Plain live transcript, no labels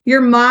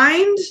Your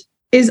mind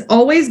is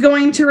always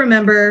going to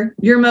remember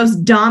your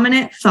most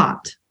dominant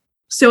thought.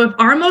 So if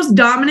our most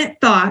dominant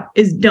thought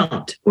is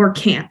don't or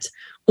can't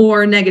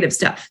or negative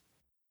stuff,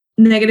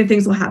 negative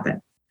things will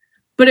happen.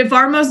 But if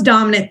our most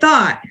dominant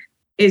thought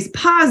is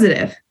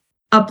positive,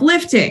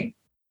 uplifting,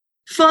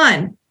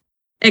 fun,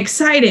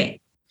 exciting,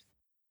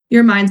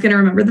 your mind's going to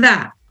remember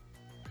that.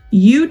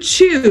 You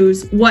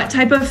choose what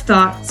type of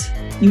thoughts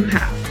you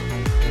have.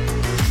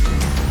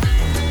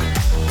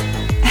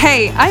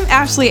 Hey, I'm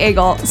Ashley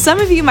Agel. Some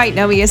of you might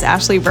know me as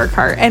Ashley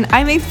Burkhart, and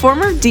I'm a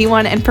former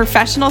D1 and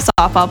professional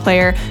softball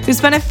player who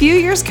spent a few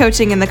years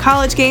coaching in the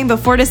college game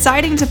before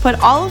deciding to put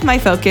all of my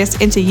focus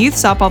into youth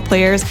softball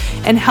players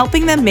and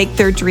helping them make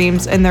their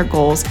dreams and their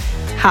goals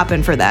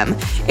happen for them.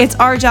 It's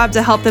our job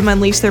to help them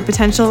unleash their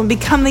potential and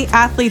become the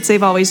athletes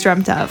they've always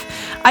dreamt of.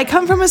 I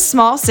come from a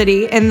small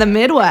city in the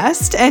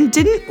Midwest and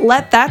didn't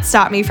let that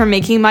stop me from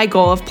making my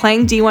goal of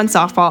playing D1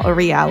 softball a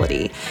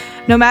reality.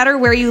 No matter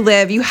where you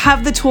live, you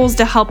have the tools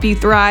to help you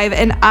thrive,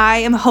 and I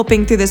am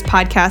hoping through this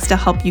podcast to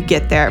help you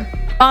get there.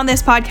 On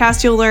this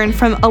podcast, you'll learn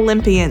from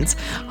Olympians,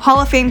 Hall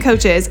of Fame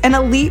coaches, and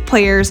elite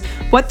players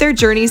what their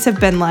journeys have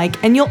been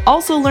like, and you'll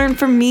also learn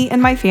from me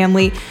and my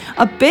family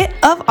a bit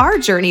of our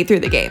journey through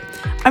the game.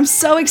 I'm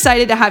so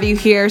excited to have you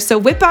here, so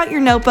whip out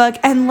your notebook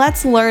and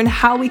let's learn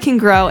how we can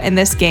grow in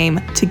this game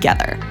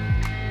together.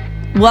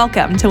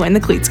 Welcome to When the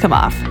Cleats Come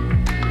Off.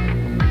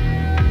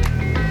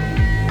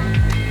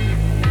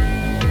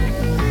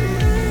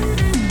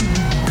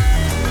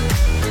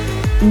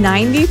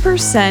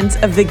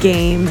 "90% of the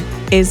game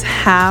is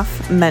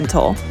half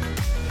mental."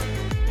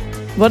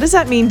 What does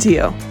that mean to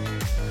you?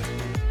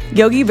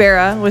 Yogi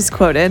Berra was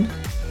quoted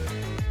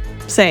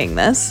saying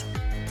this,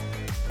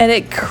 and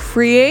it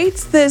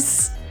creates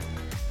this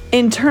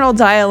internal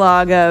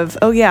dialogue of,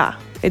 oh yeah,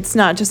 it's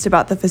not just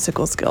about the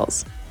physical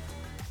skills.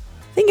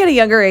 I think at a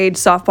younger age,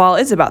 softball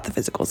is about the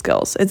physical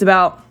skills. It's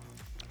about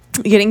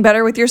getting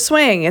better with your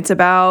swing. It's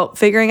about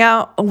figuring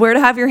out where to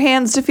have your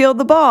hands to field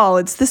the ball.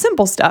 It's the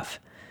simple stuff.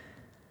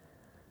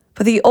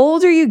 But the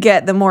older you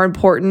get, the more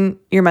important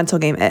your mental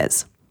game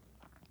is.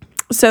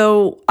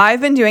 So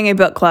I've been doing a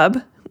book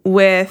club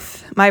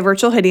with my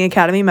Virtual Hitting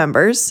Academy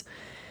members.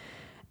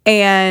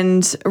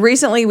 And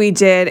recently we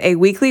did a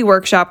weekly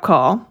workshop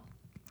call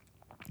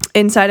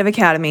inside of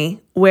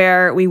Academy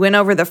where we went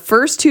over the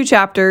first 2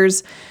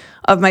 chapters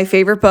of my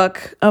favorite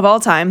book of all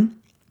time.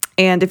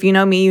 And if you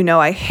know me, you know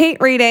I hate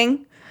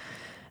reading.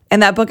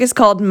 And that book is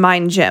called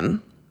Mind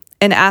Gym,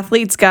 An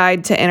Athlete's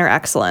Guide to Inner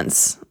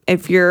Excellence.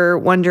 If you're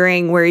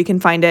wondering where you can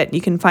find it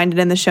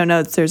in the show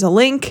notes. There's a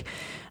link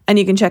and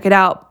you can check it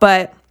out.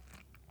 But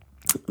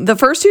the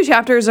first 2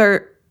 chapters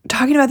are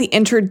talking about the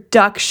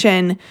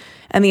introduction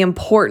and the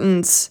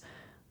importance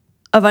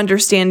of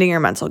understanding your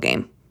mental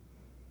game.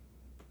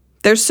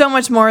 There's so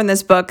much more in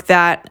this book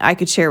that I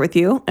could share with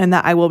you and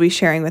that I will be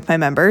sharing with my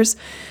members.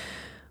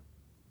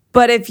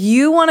 But if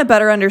you want a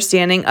better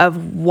understanding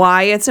of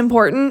why it's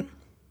important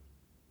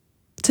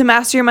to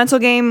master your mental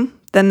game,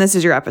 then this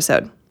is your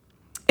episode.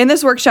 In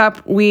this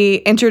workshop, we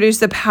introduce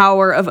the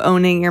power of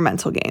owning your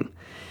mental game.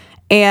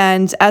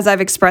 And as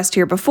I've expressed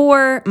here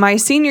before, my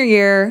senior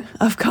year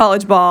of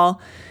college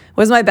ball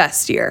was my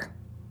best year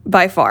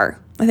by far.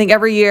 I think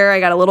every year I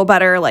got a little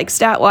better, like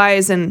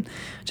stat-wise and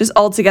just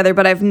all together,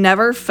 but I've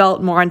never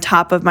felt more on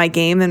top of my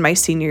game than my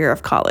senior year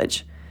of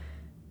college.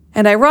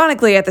 And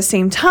ironically, at the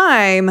same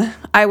time,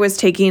 I was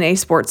taking a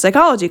sports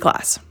psychology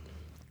class.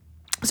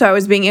 So I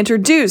was being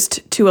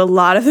introduced to a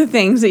lot of the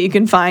things that you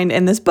can find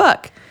in this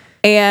book.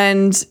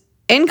 And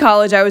in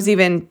college,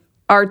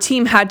 our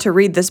team had to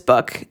read this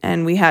book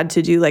and we had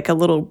to do like a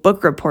little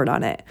book report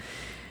on it.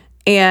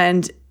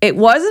 And it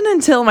wasn't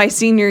until my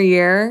senior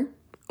year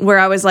where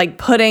I was like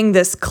putting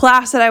this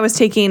class that I was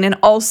taking and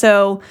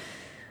also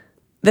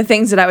the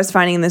things that I was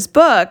finding in this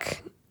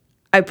book,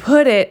 I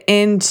put it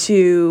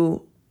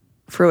into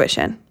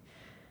fruition.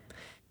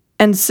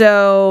 And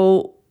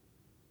so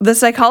the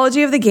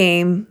psychology of the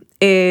game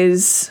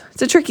it's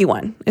a tricky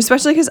one,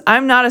 especially because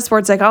I'm not a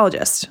sports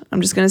psychologist.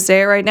 I'm just going to say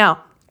it right now.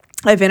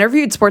 I've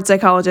interviewed sports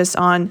psychologists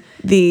on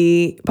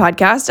the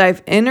podcast.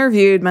 I've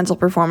interviewed mental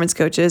performance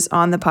coaches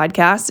on the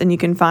podcast, and you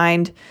can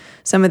find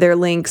some of their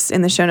links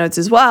in the show notes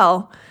as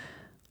well.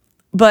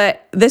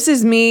 But this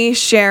is me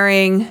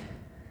sharing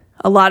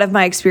a lot of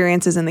my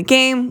experiences in the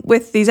game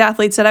with these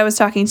athletes that I was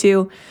talking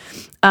to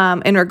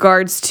in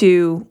regards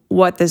to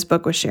what this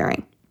book was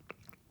sharing.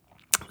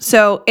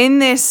 So in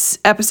this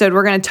episode,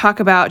 we're going to talk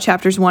about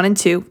chapters 1 and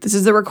 2. This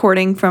is the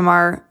recording from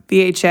our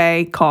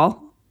VHA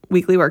call,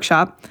 weekly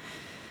workshop.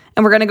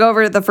 And we're going to go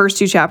over the first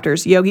 2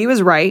 chapters. Yogi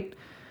was right,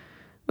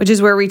 which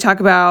is where we talk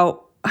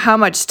about how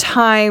much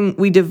time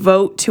we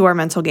devote to our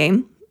mental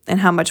game and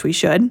how much we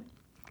should.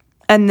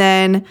 And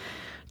then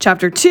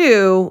chapter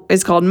 2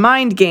 is called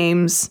Mind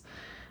Games.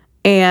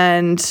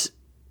 And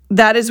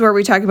that is where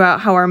we talk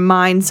about how our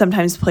mind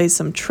sometimes plays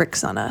some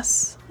tricks on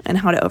us and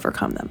how to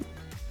overcome them.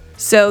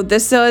 So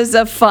this is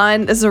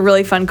a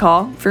really fun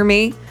call for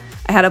me.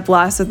 I had a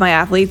blast with my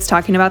athletes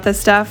talking about this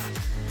stuff.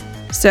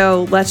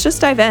 So let's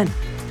just dive in.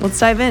 let's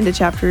dive into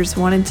chapters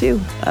 1 and 2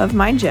 of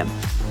Mind Gym.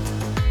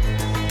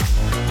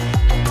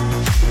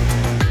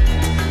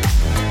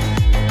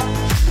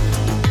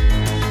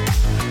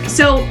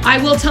 So I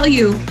will tell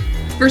you,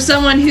 for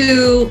someone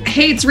who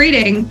hates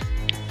reading,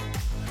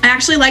 I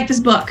actually like this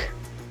book.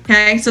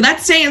 Okay, so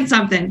that's saying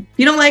something. If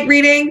you don't like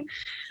reading,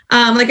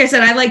 like I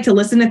said, I like to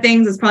listen to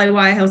things. That's probably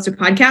why I host a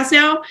podcast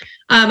now.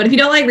 But if you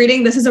don't like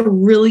reading, this is a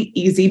really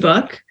easy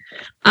book.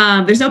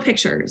 There's no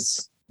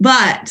pictures,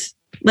 but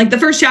like the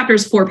first chapter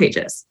is 4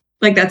 pages.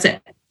 Like that's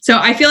it. So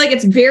I feel like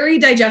it's very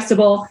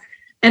digestible.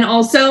 And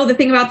also the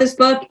thing about this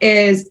book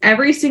is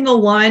every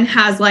single one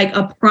has like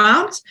a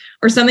prompt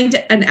or something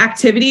an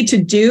activity to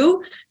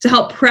do to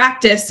help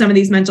practice some of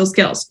these mental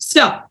skills.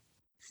 So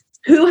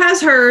who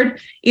has heard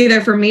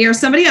either from me or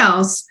somebody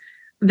else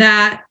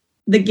that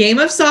the game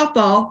of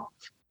softball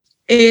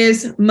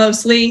is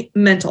mostly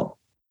mental?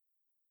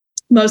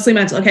 Mostly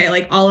mental. Okay.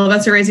 Like all of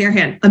us are raising our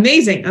hand.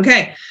 Amazing.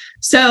 Okay.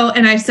 So,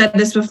 and I've said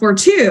this before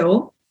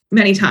too,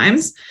 many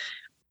times,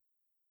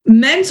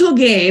 mental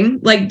game,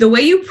 like the way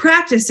you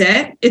practice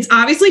it, it's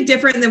obviously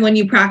different than when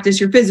you practice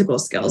your physical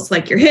skills,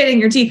 like your hitting,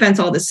 your defense,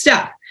 all this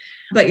stuff.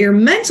 But your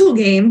mental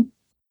game,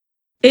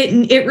 it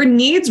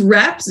needs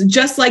reps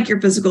just like your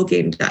physical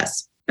game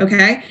does.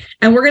 Okay.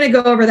 And we're going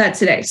to go over that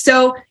today.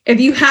 So if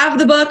you have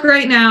the book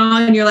right now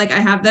and you're like, I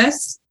have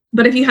this,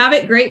 but if you have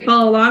it, great,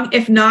 follow along.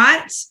 If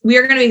not, we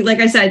are going to be, like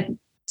I said,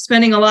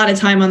 spending a lot of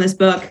time on this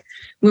book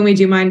when we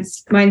do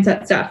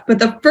mindset stuff. But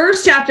the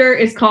first chapter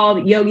is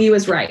called Yogi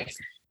Was Right.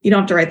 You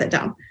don't have to write that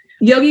down.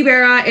 Yogi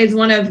Berra is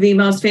one of the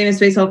most famous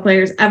baseball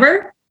players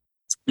ever.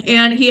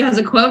 And he has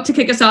a quote to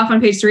kick us off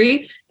on page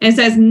 3. And it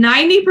says,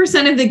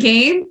 90% of the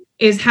game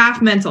is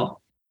half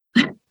mental.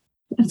 That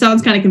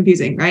sounds kind of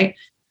confusing, right?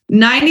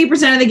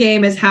 90% of the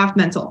game is half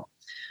mental.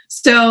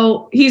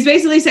 So he's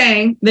basically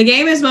saying the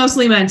game is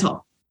mostly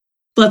mental.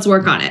 Let's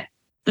work on it.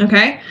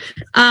 Okay.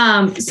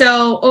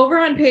 So over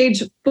on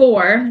page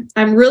 4,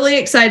 I'm really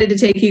excited to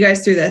take you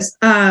guys through this.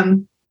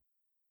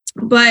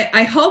 But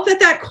I hope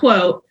that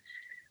quote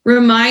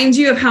reminds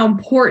you of how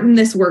important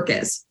this work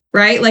is,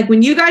 right? Like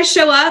when you guys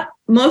show up,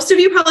 most of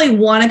you probably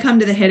want to come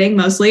to the hitting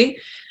mostly.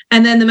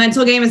 And then the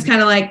mental game is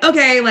kind of like,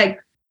 okay, like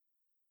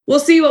we'll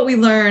see what we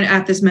learn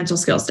at this mental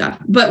skill stuff.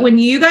 But when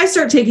you guys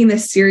start taking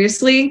this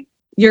seriously,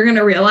 you're going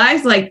to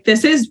realize like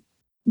this is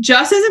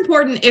just as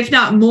important, if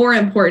not more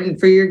important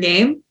for your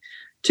game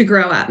to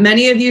grow at.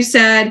 Many of you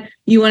said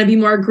you want to be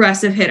more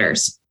aggressive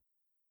hitters.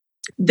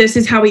 This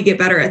is how we get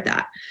better at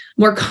that.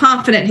 More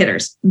confident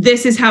hitters.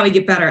 This is how we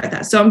get better at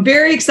that. So I'm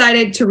very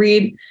excited to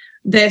read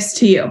this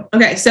to you.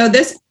 Okay, so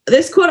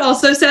this quote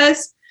also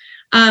says,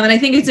 and I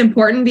think it's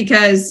important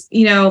because,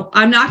 you know,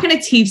 I'm not going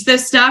to teach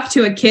this stuff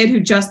to a kid who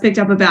just picked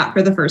up a bat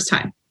for the first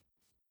time.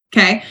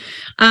 Okay,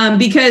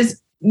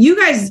 because you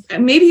guys,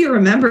 maybe you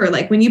remember,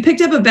 like when you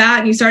picked up a bat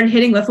and you started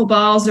hitting wiffle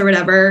balls or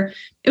whatever,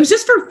 it was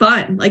just for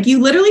fun. Like you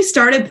literally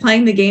started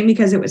playing the game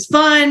because it was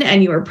fun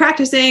and you were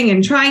practicing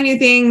and trying new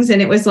things.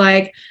 And it was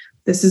like,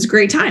 this is a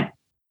great time.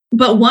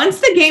 But once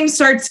the game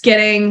starts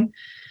getting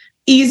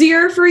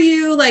easier for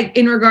you, like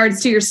in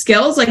regards to your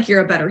skills, like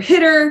you're a better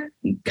hitter,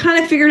 you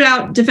kind of figured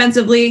out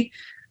defensively,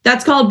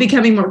 that's called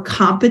becoming more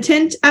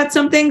competent at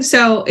something.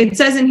 So it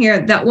says in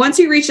here that once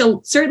you reach a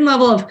certain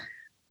level of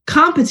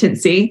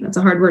competency, that's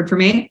a hard word for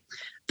me,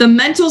 the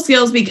mental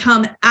skills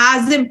become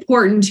as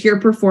important to your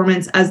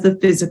performance as the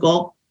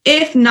physical,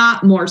 if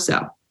not more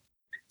so.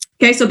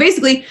 Okay, so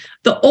basically,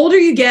 the older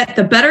you get,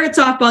 the better at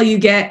softball you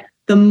get,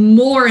 the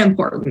more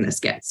important this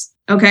gets.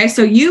 Okay,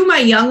 so you, my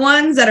young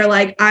ones that are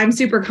like, I'm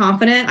super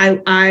confident,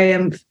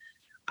 I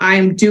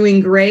am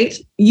doing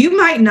great. You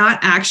might not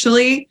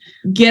actually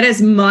get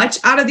as much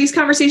out of these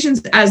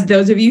conversations as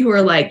those of you who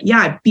are like, yeah,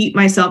 I beat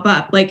myself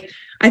up. Like,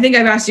 I think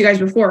I've asked you guys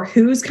before,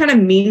 who's kind of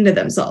mean to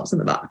themselves in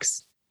the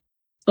box?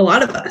 A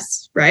lot of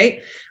us,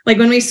 right? Like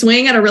when we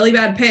swing at a really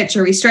bad pitch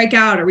or we strike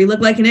out or we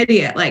look like an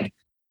idiot, like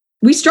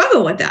we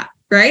struggle with that,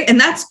 right? And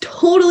that's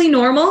totally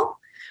normal.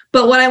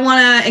 But what I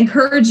want to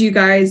encourage you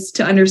guys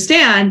to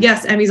understand,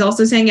 yes, Emmy's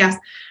also saying yes,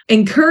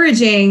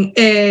 encouraging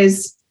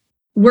is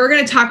we're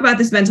going to talk about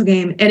this mental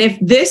game. And if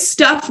this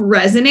stuff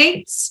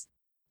resonates,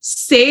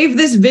 save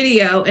this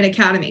video in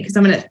Academy because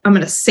I'm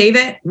going to save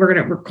it. We're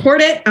going to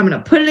record it. I'm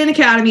going to put it in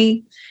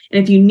Academy.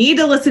 And if you need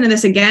to listen to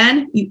this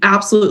again, you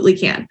absolutely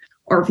can.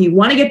 Or if you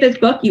want to get this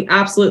book, you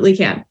absolutely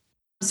can.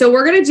 So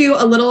we're going to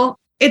do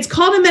it's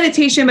called a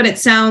meditation, but it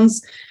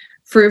sounds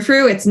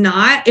frou-frou. It's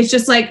not. It's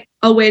just like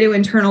a way to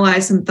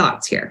internalize some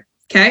thoughts here.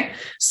 Okay.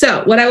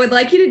 So what I would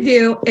like you to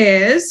do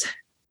is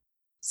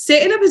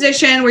sit in a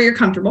position where you're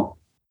comfortable.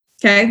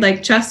 Okay.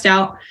 Like chest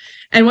out.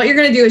 And what you're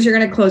going to do is you're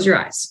going to close your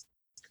eyes.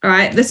 All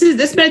right.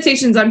 This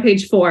meditation is on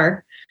page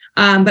 4.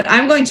 But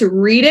I'm going to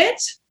read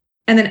it.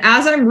 And then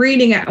as I'm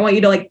reading it, I want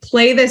you to like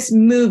play this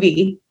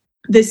movie,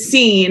 this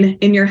scene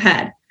in your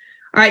head.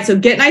 All right. So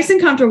get nice and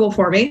comfortable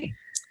for me.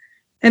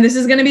 And this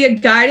is going to be a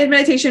guided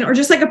meditation or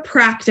just like a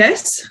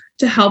practice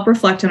to help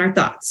reflect on our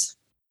thoughts.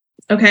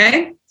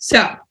 Okay.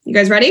 So you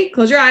guys ready?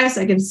 Close your eyes.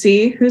 I can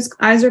see whose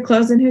eyes are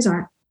closed and whose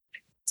aren't.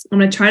 I'm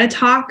going to try to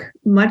talk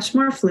much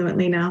more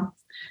fluently now.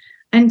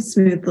 and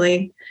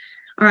smoothly.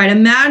 All right,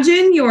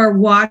 imagine you're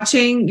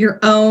watching your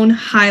own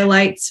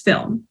highlights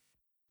film.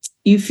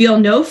 You feel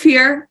no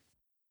fear,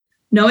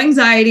 no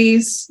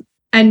anxieties,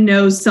 and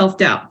no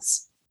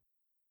self-doubts.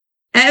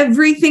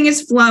 Everything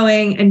is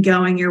flowing and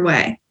going your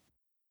way.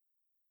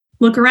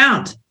 Look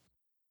around.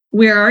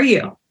 Where are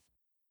you?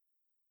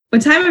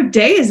 What time of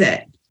day is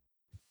it?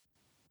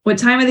 What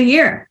time of the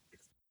year?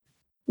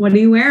 What are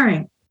you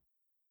wearing?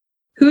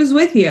 Who's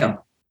with you?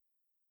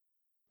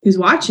 Who's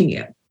watching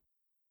you?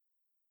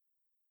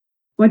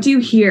 What do you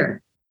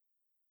hear?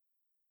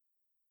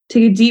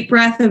 Take a deep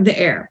breath of the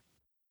air.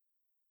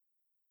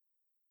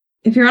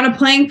 If you're on a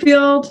playing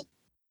field,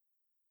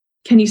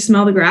 can you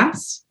smell the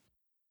grass?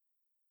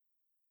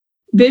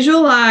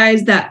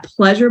 Visualize that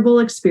pleasurable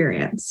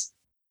experience.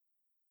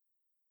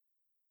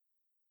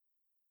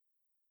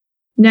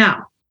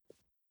 Now,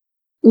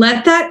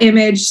 let that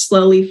image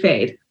slowly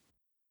fade.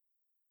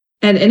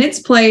 And in its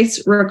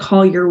place,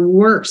 recall your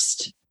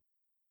worst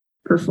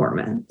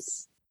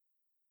performance.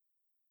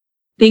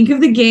 Think of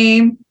the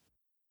game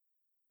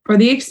or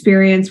the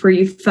experience where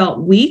you felt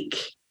weak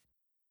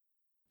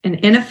and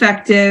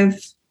ineffective,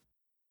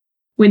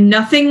 when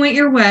nothing went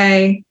your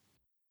way,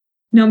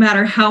 no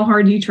matter how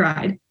hard you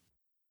tried.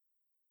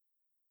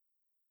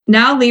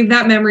 Now leave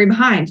that memory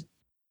behind.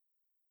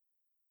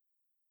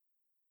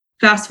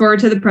 Fast forward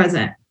to the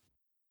present.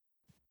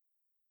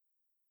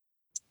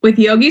 With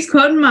Yogi's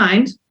quote in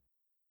mind,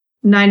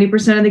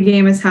 90% of the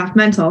game is half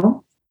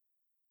mental.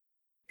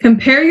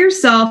 Compare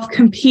yourself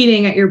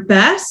competing at your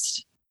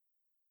best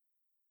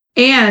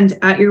and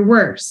at your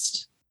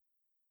worst.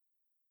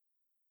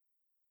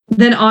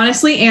 Then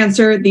honestly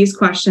answer these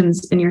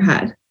questions in your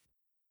head.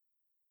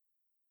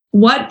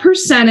 What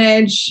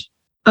percentage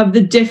of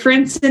the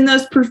difference in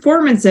those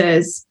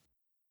performances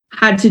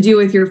had to do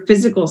with your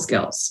physical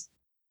skills?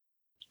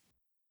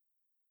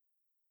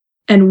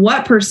 And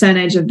what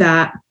percentage of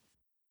that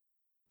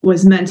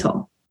was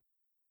mental?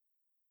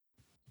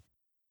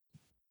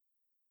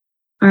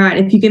 All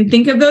right, if you can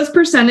think of those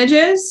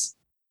percentages,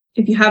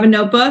 if you have a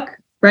notebook,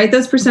 write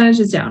those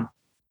percentages down.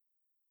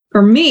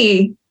 For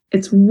me,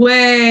 it's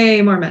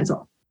way more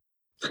mental.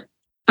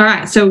 All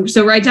right, so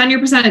write down your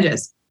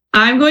percentages.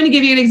 I'm going to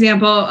give you an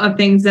example of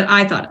things that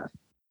I thought of.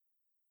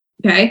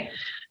 Okay,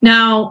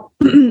 now,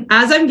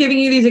 as I'm giving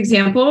you these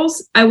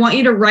examples, I want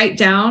you to write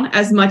down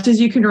as much as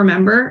you can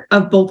remember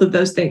of both of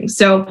those things.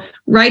 So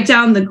write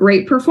down the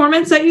great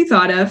performance that you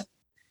thought of,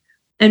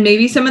 and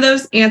maybe some of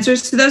those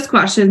answers to those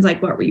questions,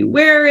 like what were you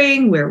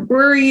wearing? Where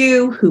were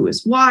you? Who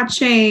was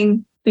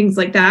watching? Things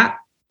like that.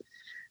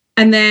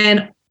 And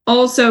then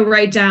also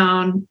write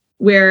down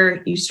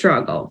where you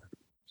struggled,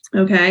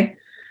 okay?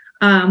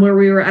 Where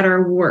we were at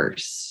our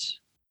worst.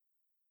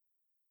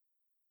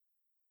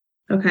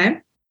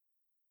 Okay?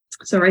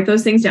 So write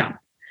those things down.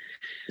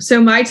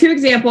 So my two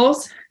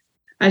examples,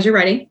 as you're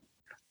ready.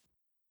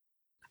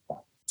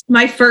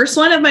 My first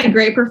one of my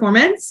great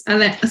performance,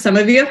 and then some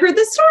of you have heard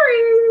this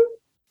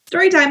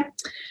story time,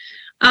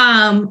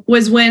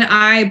 was when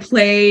I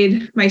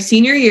played my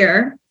senior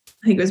year.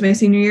 I think it was my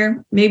senior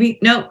year, maybe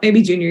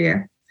junior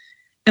year.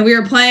 And we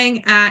were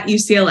playing at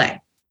UCLA.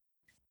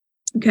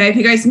 Okay, if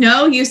you guys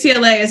know,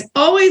 UCLA is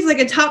always like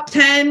a top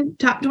 10,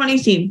 top 20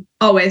 team,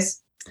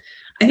 always.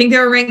 I think they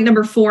were ranked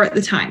number 4 at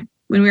the time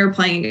when we were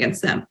playing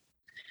against them.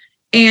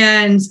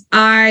 And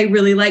I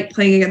really like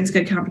playing against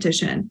good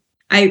competition.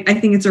 I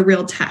think it's a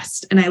real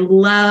test. And I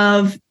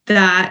love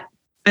that.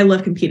 I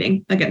love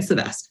competing against the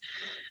best.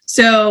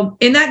 So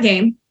in that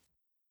game,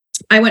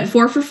 I went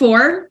 4 for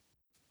 4,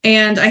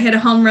 and I hit a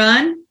home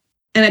run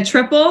and a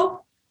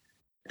triple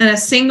and a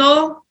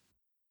single.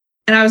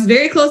 And I was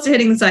very close to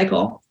hitting the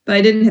cycle, but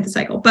I didn't hit the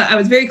cycle, but I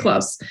was very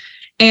close.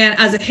 And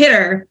as a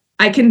hitter,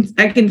 I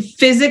can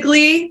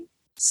physically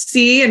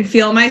see and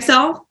feel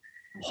myself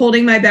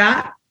holding my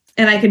bat,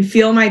 and I can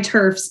feel my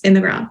turfs in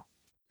the ground.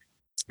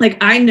 Like,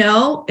 I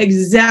know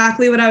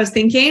exactly what I was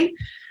thinking,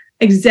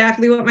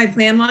 exactly what my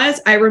plan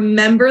was. I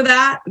remember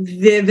that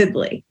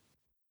vividly.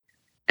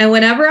 And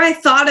whenever I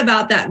thought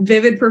about that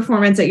vivid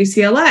performance at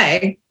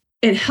UCLA,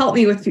 it helped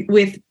me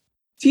with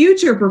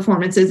future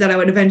performances that I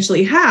would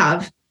eventually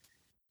have,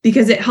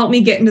 because it helped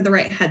me get into the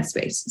right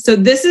headspace. So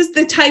this is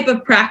the type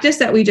of practice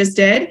that we just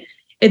did.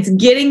 It's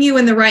getting you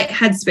in the right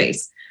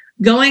headspace.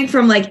 Going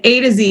from like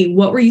A to Z,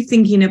 what were you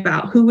thinking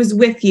about? Who was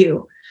with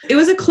you? It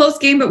was a close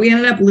game, but we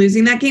ended up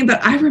losing that game.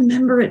 But I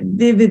remember it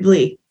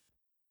vividly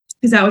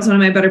because that was one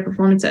of my better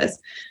performances.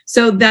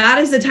 So that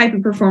is the type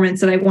of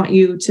performance that I want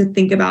you to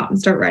think about and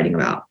start writing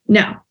about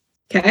now.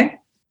 Okay.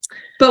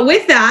 But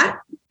with that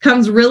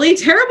comes really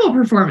terrible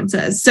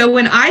performances. So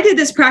when I did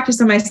this practice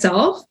on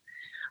myself,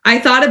 I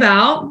thought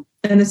about,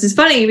 and this is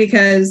funny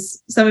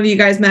because some of you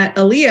guys met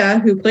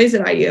Aaliyah, who plays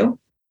at IU.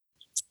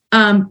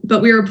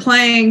 But we were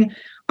playing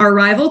our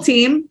rival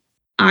team,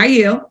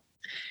 IU.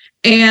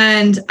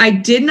 And I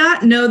did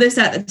not know this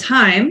at the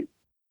time,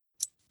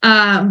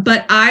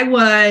 but I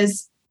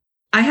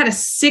had a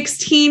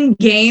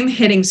 16-game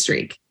hitting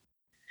streak.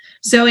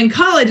 So in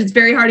college, it's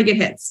very hard to get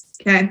hits,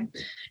 okay?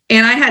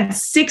 And I had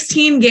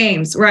 16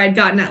 games where I'd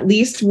gotten at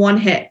least one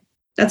hit.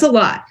 That's a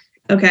lot.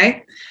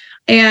 Okay.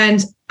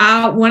 And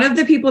one of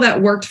the people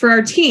that worked for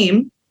our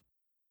team,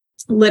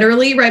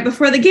 literally right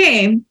before the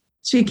game,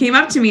 she came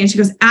up to me and she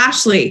goes,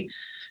 Ashley,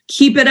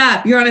 keep it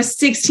up. You're on a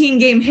 16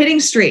 game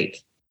hitting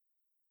streak.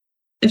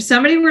 If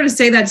somebody were to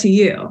say that to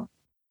you,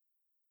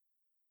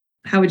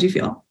 how would you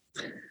feel?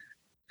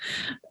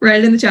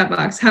 Write it in the chat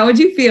box. How would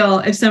you feel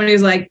if somebody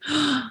was like,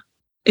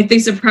 if they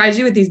surprised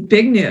you with this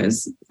big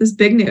news,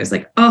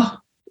 like, oh,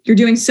 you're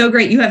doing so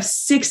great. You have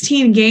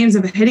 16 games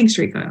of a hitting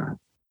streak going on.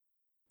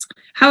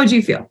 How would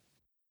you feel?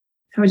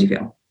 How would you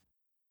feel?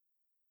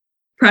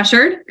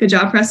 Pressured. Good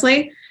job,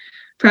 Presley.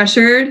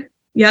 Pressured.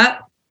 Yep.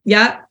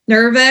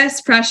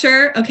 Nervous.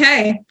 Pressure.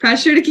 Okay.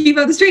 Pressure to keep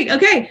up the streak.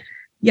 Okay.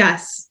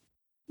 Yes.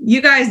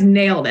 You guys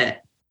nailed it.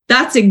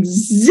 That's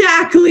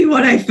exactly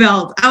what I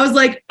felt. I was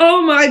like,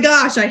 oh my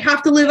gosh, I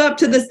have to live up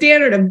to the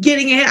standard of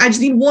getting a hit. I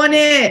just need one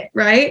hit,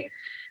 right?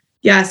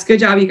 Yes, good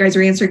job. You guys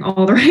are answering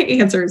all the right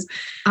answers.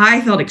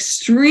 I felt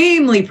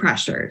extremely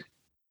pressured.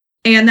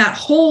 And that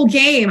whole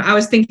game, I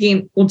was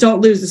thinking, well, don't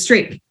lose the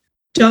streak.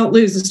 Don't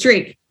lose the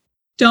streak.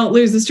 Don't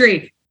lose the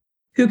streak.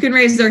 Who can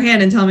raise their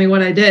hand and tell me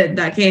what I did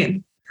that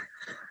game?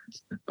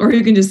 Or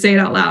who can just say it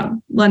out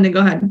loud? London, go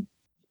ahead.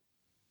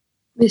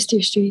 Missed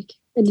your streak.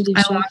 I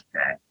lost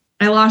it.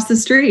 I lost the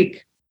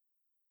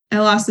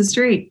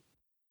streak.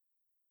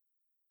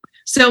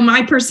 So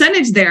my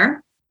percentage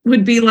there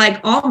would be like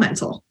all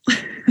mental,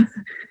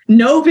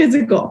 no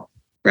physical,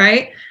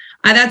 right?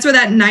 That's where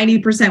that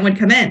 90% would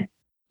come in.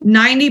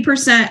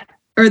 90%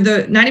 or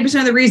the 90%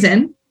 of the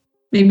reason,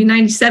 maybe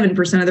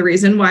 97% of the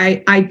reason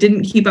why I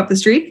didn't keep up the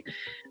streak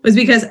was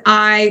because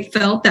I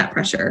felt that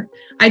pressure.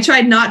 I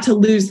tried not to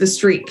lose the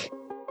streak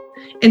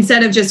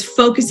instead of just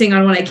focusing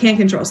on what I can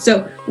control.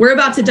 So we're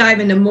about to dive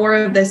into more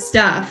of this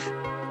stuff.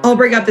 I'll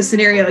bring up the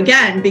scenario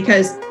again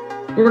because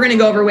we're going to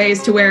go over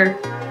ways to where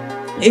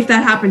if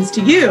that happens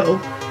to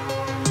you,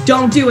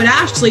 don't do what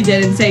Ashley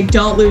did and say,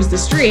 don't lose the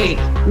streak.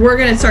 We're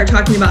going to start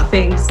talking about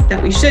things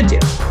that we should do.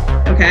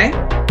 Okay.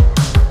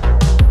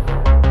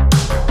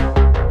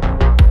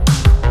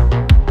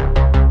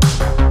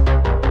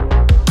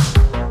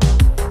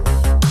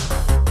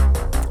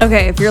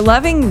 Okay, if you're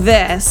loving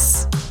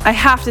this, I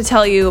have to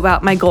tell you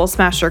about my Goal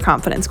Smasher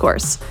Confidence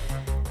course.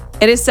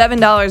 It is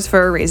 $7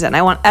 for a reason.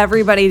 I want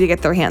everybody to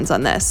get their hands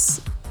on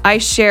this. I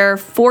share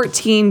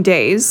 14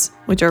 days,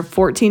 which are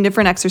 14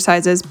 different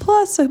exercises,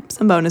 plus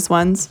some bonus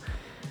ones,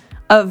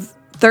 of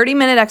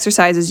 30-minute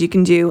exercises you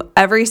can do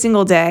every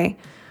single day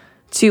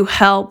to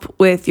help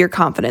with your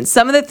confidence.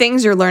 Some of the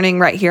things you're learning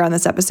right here on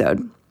this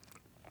episode.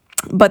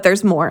 But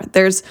there's more.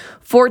 There's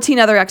 14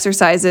 other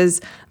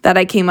exercises that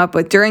I came up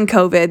with during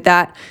COVID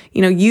that,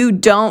 you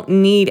don't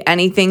need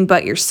anything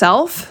but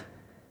yourself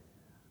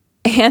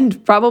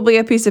and probably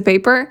a piece of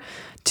paper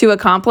to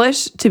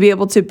accomplish to be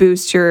able to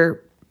boost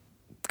your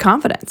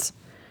confidence.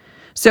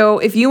 So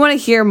if you want to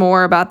hear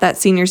more about that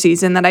senior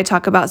season that I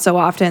talk about so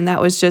often,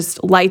 that was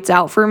just lights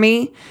out for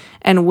me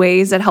and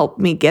ways that helped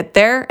me get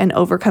there and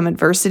overcome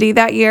adversity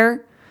that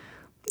year,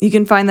 you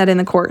can find that in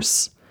the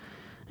course.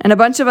 And a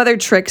bunch of other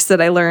tricks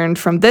that I learned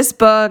from this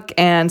book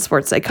and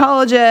sports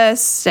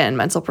psychologists and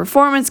mental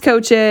performance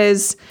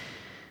coaches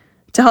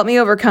to help me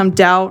overcome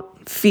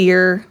doubt,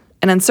 fear,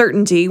 and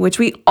uncertainty, which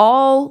we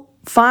all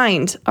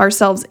find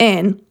ourselves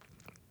in,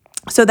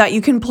 so that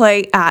you can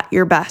play at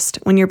your best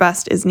when your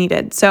best is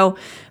needed. So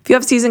if you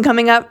have season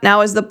coming up,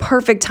 now is the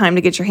perfect time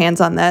to get your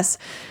hands on this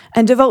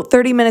and devote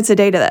 30 minutes a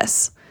day to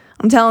this.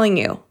 I'm telling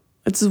you,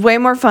 it's way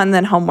more fun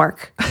than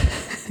homework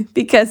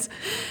because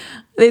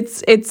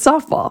it's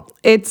softball.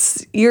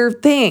 It's your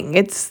thing.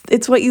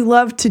 It's what you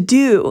love to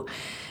do.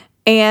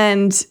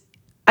 And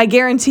I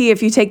guarantee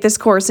if you take this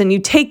course and you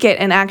take it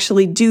and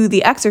actually do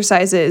the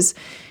exercises,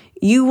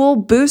 you will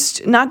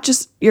boost not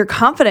just your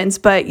confidence,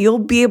 but you'll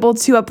be able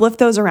to uplift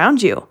those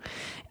around you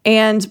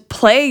and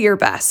play your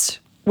best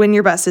when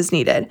your best is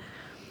needed.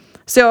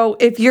 So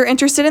if you're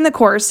interested in the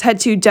course, head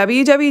to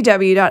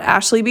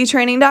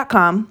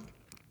www.ashleybtraining.com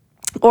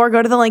or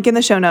go to the link in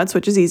the show notes,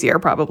 which is easier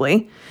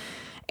probably,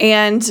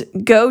 and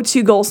go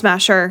to Goal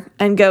Smasher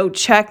and go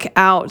check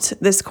out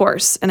this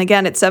course. And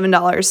again, it's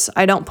 $7.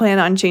 I don't plan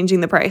on changing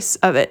the price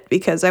of it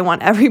because I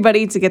want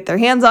everybody to get their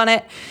hands on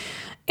it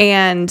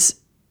and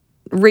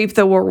reap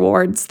the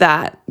rewards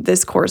that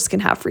this course can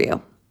have for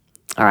you.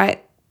 All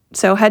right.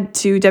 So head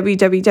to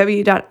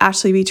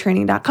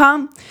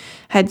www.ashleybtraining.com,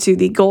 head to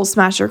the Goal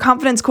Smasher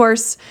Confidence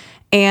course,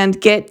 and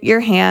get your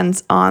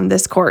hands on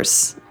this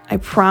course. I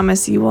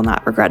promise you will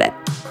not regret it.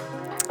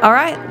 All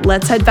right,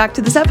 let's head back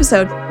to this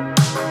episode.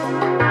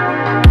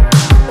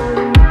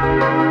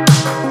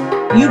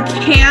 You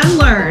can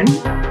learn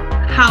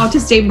how to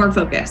stay more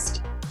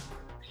focused.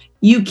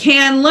 You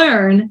can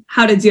learn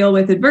how to deal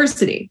with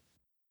adversity.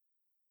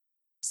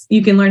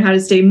 You can learn how to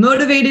stay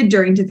motivated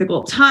during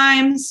difficult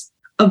times,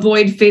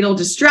 avoid fatal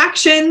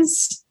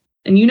distractions.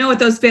 And you know what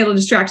those fatal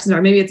distractions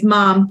are. Maybe it's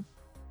mom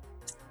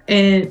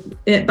and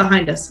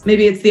behind us.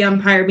 Maybe it's the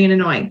umpire being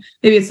annoying.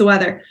 Maybe it's the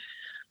weather.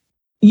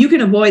 You can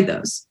avoid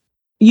those.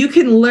 You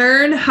can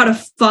learn how to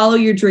follow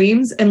your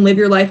dreams and live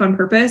your life on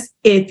purpose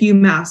if you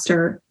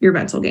master your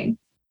mental game.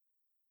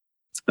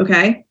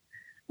 Okay?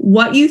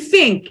 What you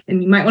think,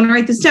 and you might want to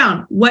write this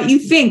down, what you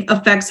think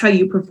affects how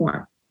you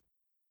perform.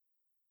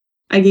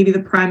 I gave you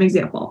the prime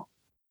example.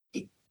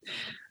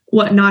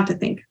 What not to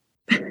think.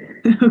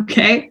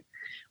 Okay?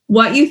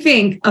 What you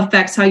think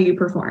affects how you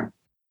perform.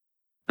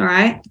 All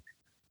right?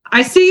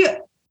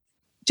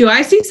 Do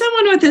I see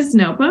someone with this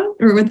notebook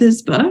or with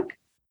this book?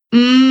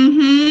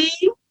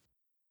 Mm-hmm.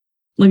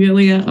 Look at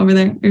Leah over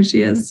there. There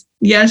she is.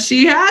 Yes,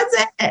 she has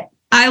it.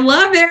 I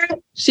love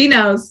it. She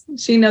knows.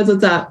 She knows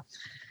what's up.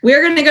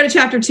 We're going to go to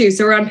chapter 2.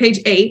 So we're on page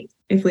 8,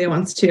 if Leah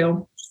wants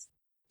to.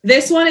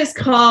 This one is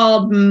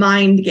called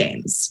Mind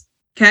Games.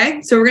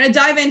 Okay. So we're going to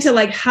dive into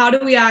like, how do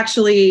we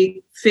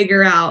actually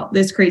figure out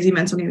this crazy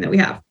mental game that we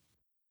have?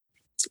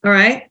 All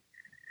right.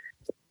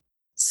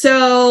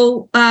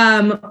 So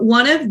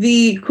one of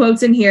the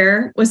quotes in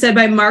here was said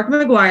by Mark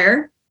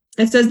McGuire.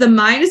 It says, the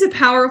mind is a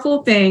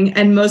powerful thing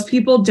and most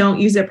people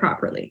don't use it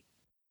properly.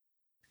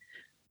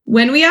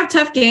 When we have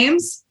tough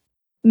games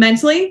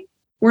mentally,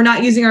 we're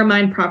not using our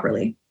mind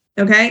properly.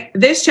 Okay.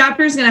 This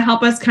chapter is going to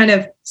help us kind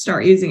of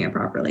start using it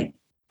properly.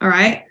 All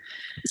right.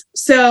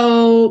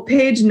 So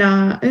page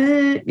 9.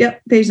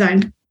 Page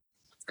 9.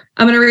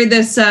 I'm going to read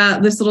this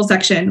little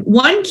section.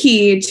 One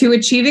key to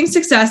achieving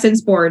success in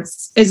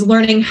sports is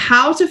learning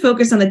how to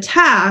focus on the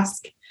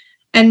task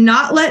and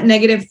not let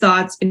negative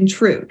thoughts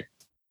intrude.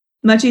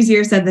 Much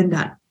easier said than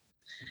done.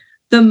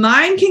 The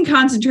mind can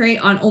concentrate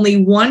on only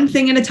one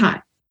thing at a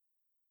time.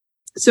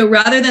 So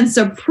rather than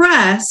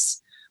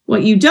suppress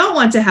what you don't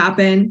want to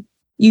happen,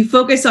 you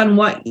focus on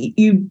what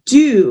you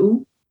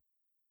do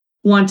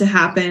want to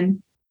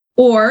happen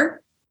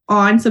or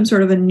on some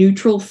sort of a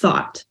neutral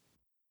thought.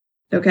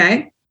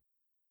 Okay?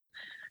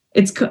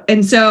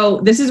 And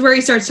so this is where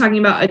he starts talking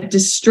about a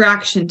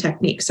distraction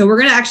technique. So we're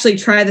going to actually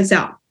try this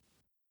out.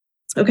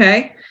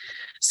 Okay?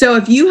 So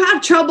if you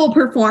have trouble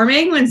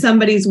performing when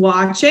somebody's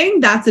watching,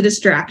 that's a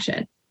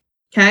distraction.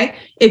 Okay?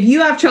 If you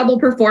have trouble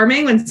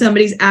performing when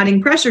somebody's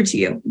adding pressure to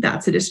you,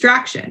 that's a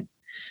distraction.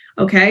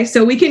 Okay?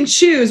 So we can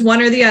choose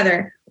one or the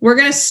other. We're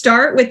going to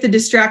start with the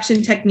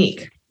distraction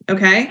technique.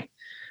 Okay?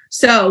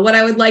 So what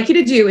I would like you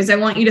to do is I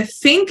want you to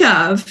think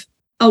of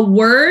a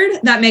word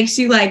that makes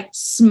you like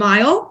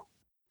smile,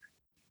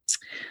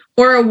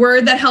 or a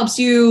word that helps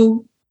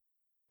you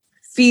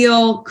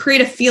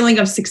create a feeling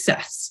of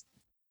success.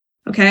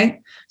 Okay.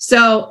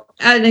 So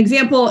an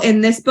example in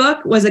this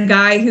book was a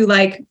guy who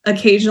like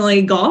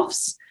occasionally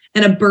golfs,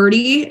 and a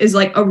birdie is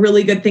like a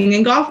really good thing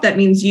in golf. That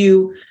means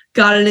you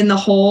got it in the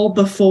hole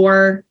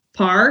before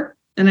par.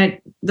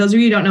 And those of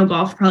you who don't know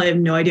golf probably have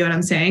no idea what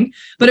I'm saying,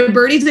 but a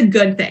birdie's a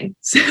good thing.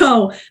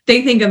 So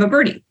they think of a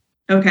birdie.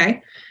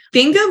 Okay.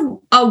 Think of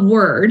a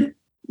word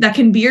that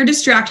can be your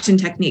distraction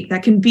technique.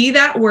 That can be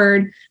that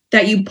word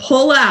that you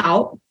pull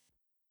out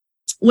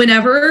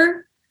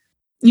whenever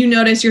you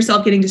notice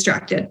yourself getting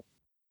distracted.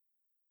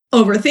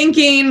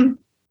 Overthinking,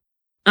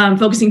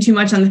 focusing too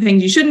much on the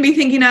things you shouldn't be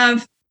thinking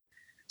of.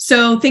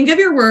 So think of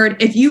your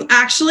word. If you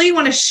actually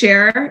want to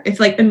share, if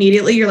like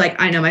immediately you're like,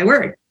 I know my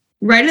word,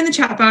 write it in the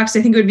chat box.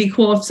 I think it would be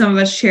cool if some of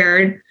us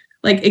shared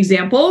like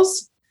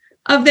examples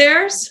of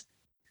theirs.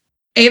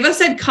 Ava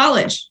said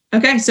college.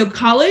 Okay, so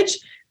college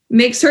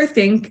makes her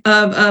think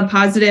of a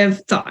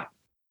positive thought.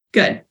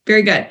 Good,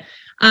 very good.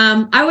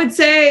 I would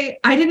say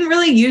I didn't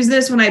really use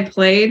this when I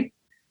played,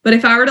 but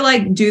if I were to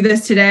like do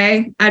this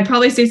today, I'd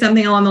probably say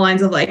something along the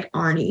lines of like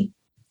Arnie,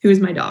 who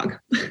is my dog.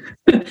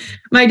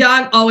 My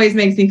dog always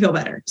makes me feel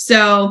better.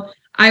 So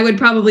I would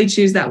probably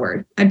choose that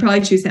word. I'd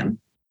probably choose him.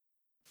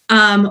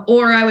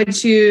 Or I would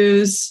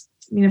choose,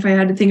 if I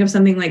had to think of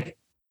something like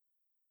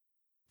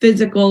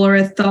physical or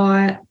a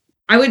thought,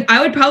 I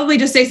would probably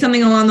just say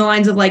something along the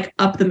lines of like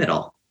up the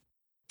middle.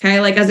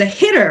 Okay. Like as a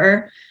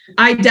hitter,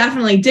 I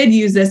definitely did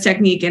use this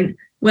technique. And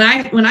when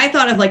I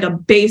thought of like a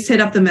base hit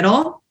up the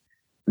middle,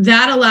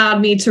 that allowed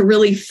me to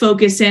really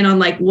focus in on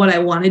like what I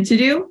wanted to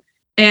do.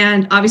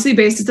 And obviously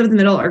bases up the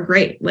middle are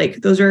great. Like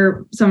those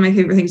are some of my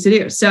favorite things to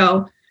do.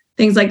 So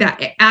things like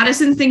that.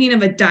 Addison's thinking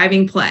of a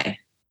diving play.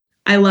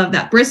 I love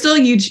that. Bristol,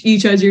 you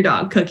chose your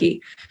dog,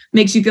 Cookie.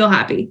 Makes you feel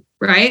happy,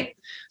 right?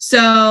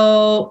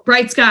 So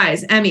Bright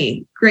Skies,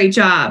 Emmy, great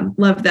job.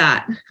 Love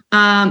that.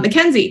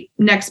 Mackenzie,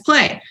 next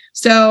play.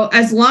 So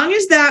as long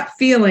as that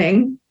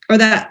feeling or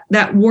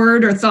that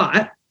word or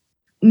thought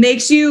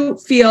makes you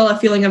feel a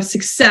feeling of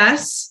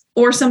success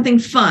or something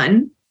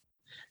fun,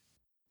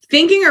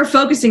 thinking or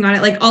focusing on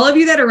it, like all of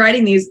you that are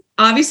writing these,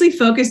 obviously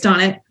focused on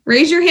it.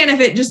 Raise your hand if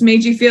it just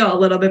made you feel a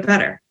little bit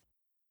better.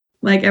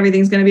 Like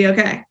everything's going to be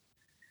okay.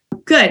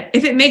 Good.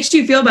 If it makes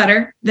you feel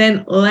better,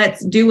 then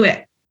let's do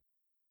it.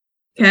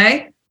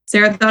 Okay.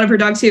 Sarah thought of her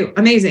dog too.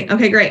 Amazing.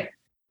 Okay, great.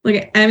 Look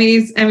at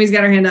Emmy's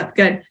got her hand up.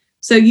 Good.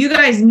 So you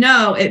guys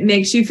know it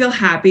makes you feel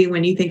happy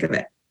when you think of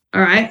it.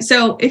 All right.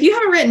 So if you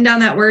haven't written down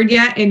that word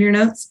yet in your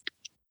notes,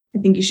 I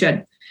think you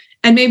should.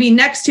 And maybe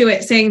next to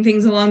it, saying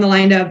things along the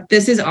line of,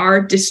 this is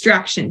our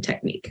distraction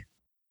technique.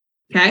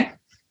 Okay.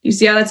 You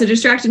see how that's a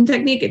distraction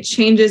technique? It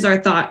changes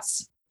our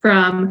thoughts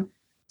from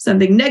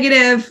something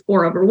negative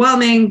or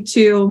overwhelming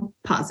to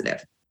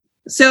positive.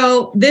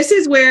 So this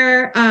is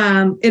where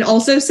it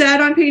also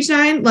said on page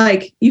 9,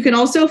 like you can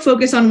also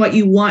focus on what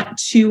you want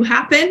to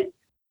happen.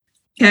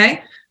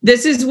 Okay.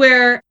 This is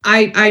where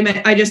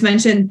I just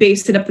mentioned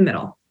base it up the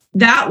middle.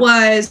 That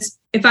was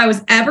if I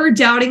was ever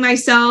doubting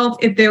myself,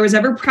 if there was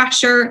ever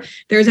pressure,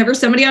 there was ever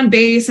somebody on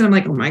base and I'm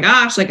like, oh my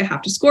gosh, like I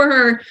have to score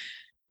her.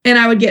 And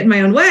I would get in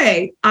my own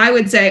way. I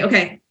would say,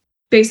 okay,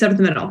 base it up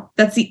the middle.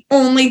 That's the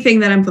only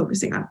thing that I'm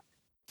focusing on.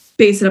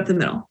 Base it up the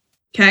middle.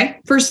 Okay.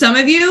 For some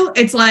of you,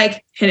 it's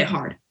like hit it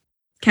hard.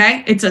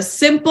 Okay. It's a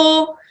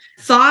simple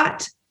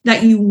thought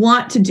that you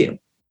want to do.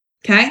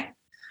 Okay.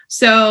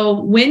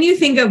 So when you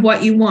think of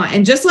what you want,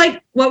 and just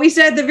like what we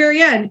said at the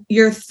very end,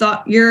 your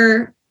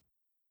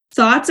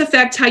thoughts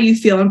affect how you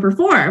feel and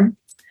perform.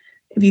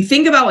 If you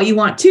think about what you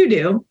want to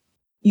do,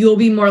 you'll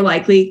be more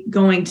likely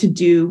going to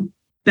do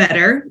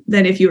better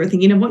than if you were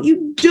thinking of what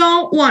you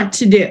don't want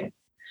to do.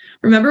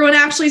 Remember when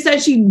Ashley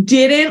said she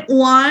didn't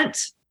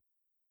want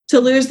to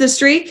lose the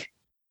streak?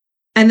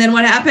 And then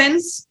what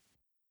happens?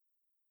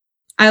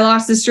 I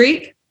lost the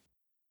streak.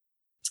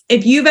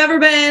 If you've ever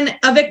been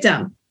a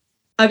victim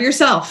of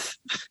yourself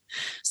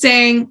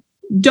saying,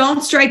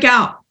 don't strike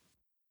out,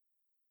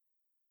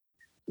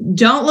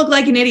 don't look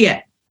like an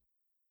idiot,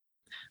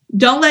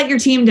 don't let your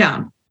team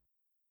down,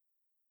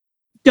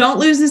 don't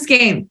lose this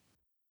game.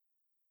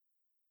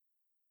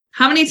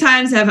 How many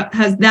times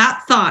has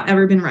that thought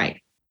ever been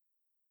right?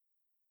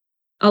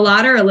 A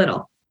lot or a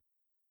little?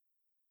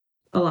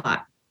 A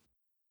lot,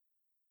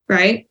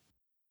 right?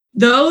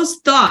 Those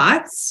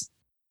thoughts,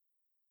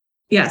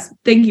 yes,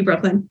 thank you,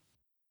 Brooklyn.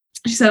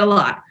 She said a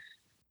lot.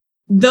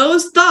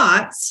 Those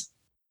thoughts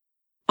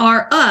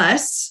are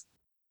us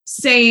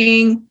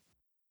saying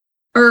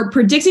or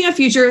predicting a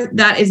future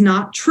that is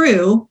not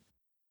true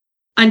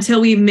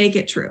until we make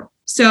it true.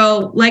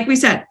 So like we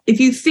said, if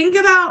you think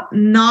about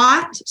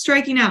not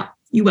striking out,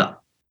 you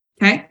will.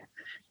 Okay.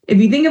 If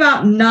you think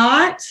about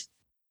not,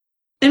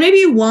 and maybe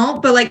you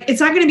won't, but like,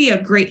 it's not going to be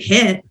a great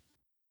hit.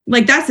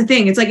 Like, that's the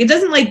thing. It's like, it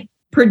doesn't like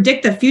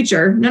predict the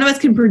future. None of us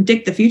can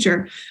predict the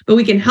future, but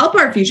we can help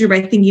our future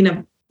by thinking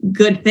of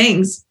good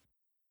things.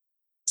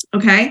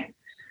 Okay.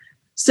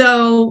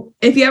 So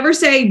if you ever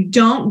say,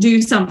 don't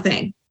do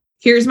something,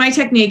 here's my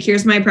technique,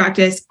 here's my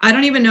practice. I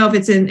don't even know if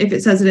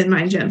it says it in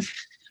my gym.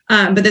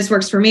 But this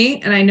works for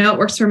me. And I know it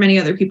works for many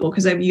other people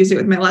because I've used it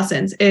with my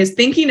lessons, is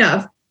thinking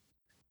of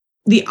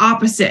the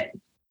opposite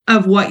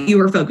of what you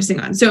were focusing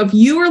on. So if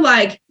you were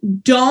like,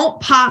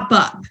 don't pop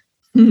up,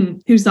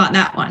 who's thought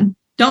that one?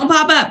 Don't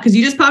pop up because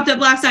you just popped up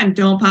last time.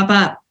 Don't pop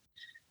up.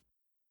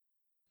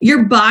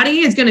 Your body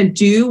is going to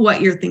do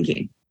what you're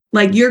thinking.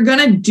 Like you're going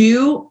to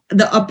do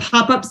a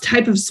pop-up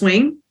type of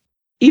swing,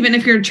 even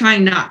if you're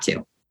trying not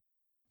to,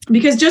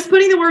 because just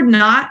putting the word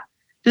not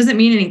doesn't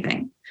mean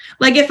anything.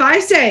 Like if I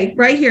say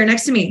right here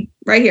next to me,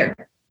 right here,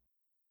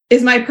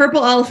 is my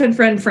purple elephant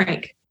friend,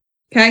 Frank.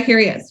 Okay, here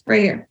he is,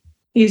 right here.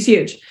 He's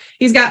huge.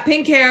 He's got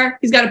pink hair.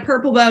 He's got a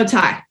purple bow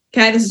tie.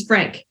 Okay, this is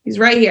Frank. He's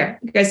right here.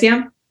 You guys see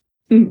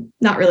him?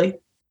 Not really.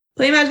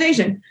 Play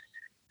imagination.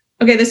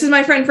 Okay, this is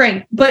my friend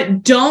Frank,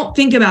 but don't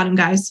think about him,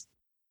 guys.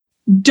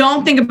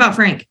 Don't think about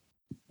Frank.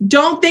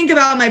 Don't think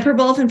about my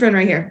purple elephant friend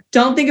right here.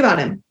 Don't think about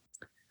him.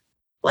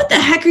 What the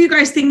heck are you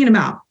guys thinking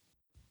about?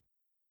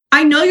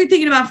 I know you're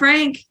thinking about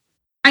Frank.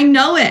 I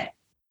know it.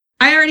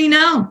 I already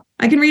know.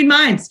 I can read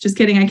minds. Just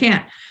kidding. I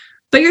can't.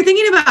 But you're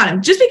thinking about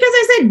him. Just because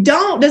I said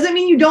don't doesn't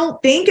mean you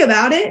don't think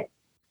about it.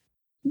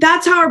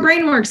 That's how our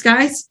brain works,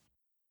 guys.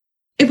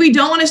 If we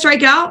don't want to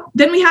strike out,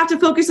 then we have to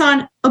focus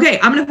on, okay,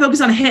 I'm going to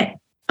focus on a hit.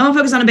 I'm going to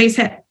focus on a base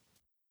hit.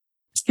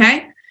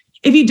 Okay.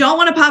 If you don't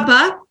want to pop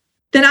up,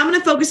 then I'm going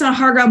to focus on a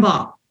hard ground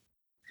ball.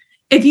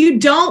 If you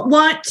don't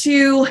want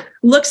to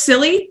look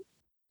silly,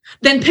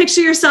 then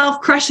picture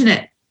yourself crushing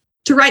it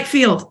to right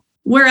field,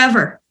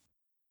 wherever.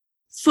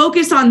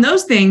 Focus on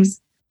those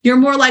things. You're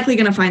more likely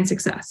going to find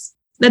success.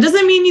 That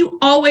doesn't mean you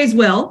always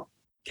will,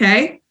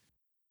 okay?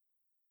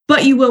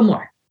 But you will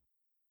more.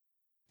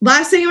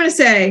 Last thing I want to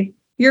say,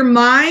 your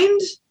mind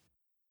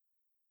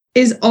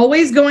is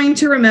always going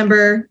to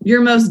remember your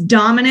most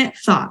dominant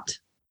thought.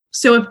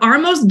 So if our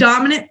most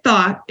dominant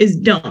thought is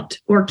don't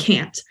or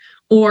can't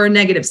or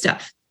negative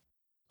stuff,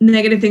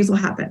 negative things will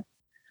happen.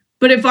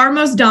 But if our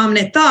most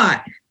dominant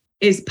thought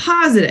is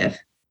positive,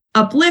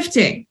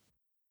 uplifting,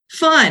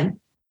 fun,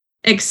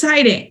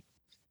 exciting,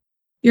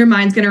 your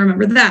mind's going to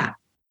remember that.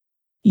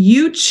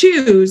 You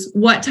choose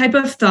what type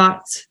of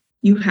thoughts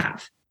you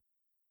have.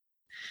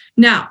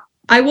 Now,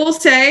 I will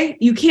say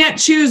you can't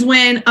choose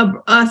when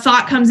a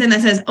thought comes in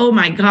that says, oh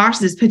my gosh,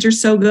 this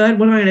pitcher's so good.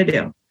 What am I going to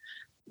do?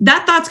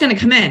 That thought's going to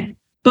come in.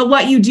 But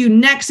what you do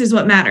next is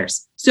what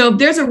matters. So if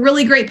there's a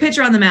really great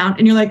pitcher on the mound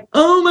and you're like,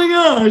 oh my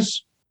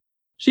gosh,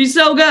 she's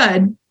so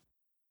good.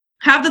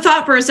 Have the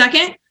thought for a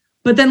second,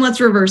 but then let's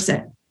reverse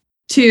it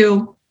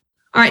to,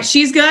 all right,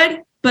 she's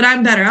good, but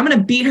I'm better. I'm going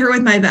to beat her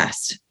with my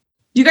best.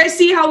 Do you guys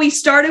see how we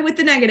started with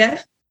the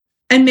negative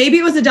and maybe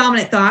it was a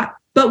dominant thought,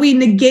 but we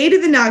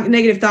negated the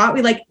negative thought.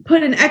 We like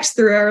put an X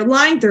through it or a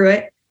line through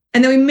it.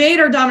 And then we made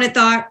our dominant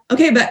thought,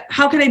 okay, but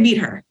how can I beat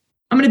her?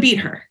 I'm going to beat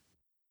her.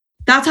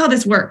 That's how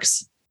this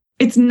works.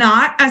 It's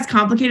not as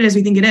complicated as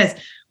we think it is.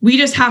 We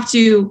just have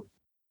to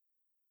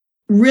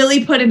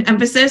really put an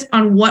emphasis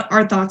on what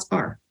our thoughts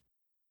are.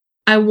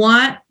 I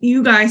want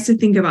you guys to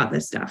think about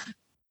this stuff.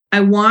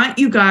 I want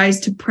you guys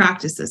to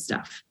practice this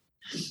stuff.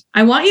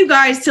 I want you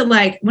guys to,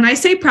 like, when I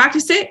say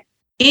practice it,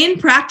 in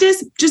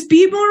practice, just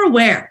be more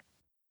aware,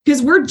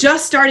 because we're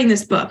just starting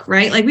this book,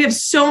 right? Like, we have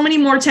so many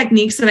more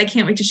techniques that I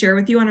can't wait to share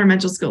with you on our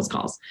mental skills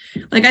calls.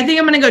 Like, I think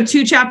I'm going to go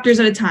 2 chapters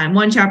at a time,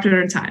 1 chapter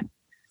at a time.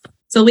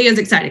 So Leah's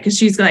excited because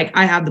she's like,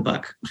 I have the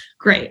book.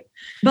 Great.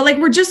 But like,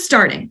 we're just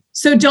starting.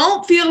 So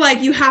don't feel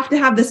like you have to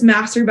have this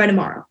mastered by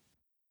tomorrow.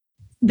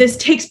 This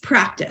takes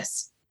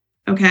practice.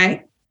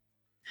 Okay.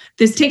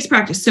 This takes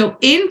practice. So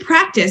in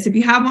practice, if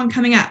you have one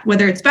coming up,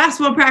 whether it's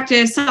basketball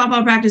practice,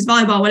 softball practice,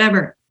 volleyball,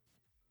 whatever,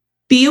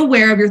 be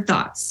aware of your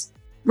thoughts.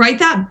 Write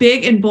that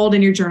big and bold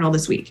in your journal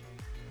this week.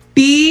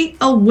 Be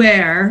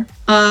aware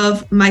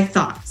of my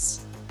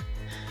thoughts.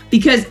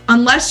 Because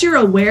unless you're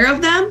aware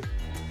of them,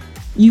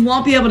 you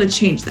won't be able to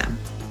change them.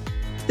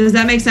 Does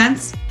that make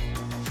sense?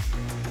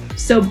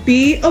 So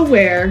be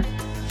aware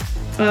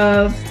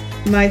of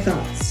my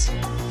thoughts.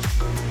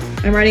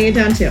 I'm writing it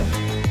down too.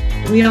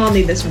 We all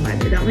need this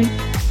reminder, don't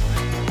we?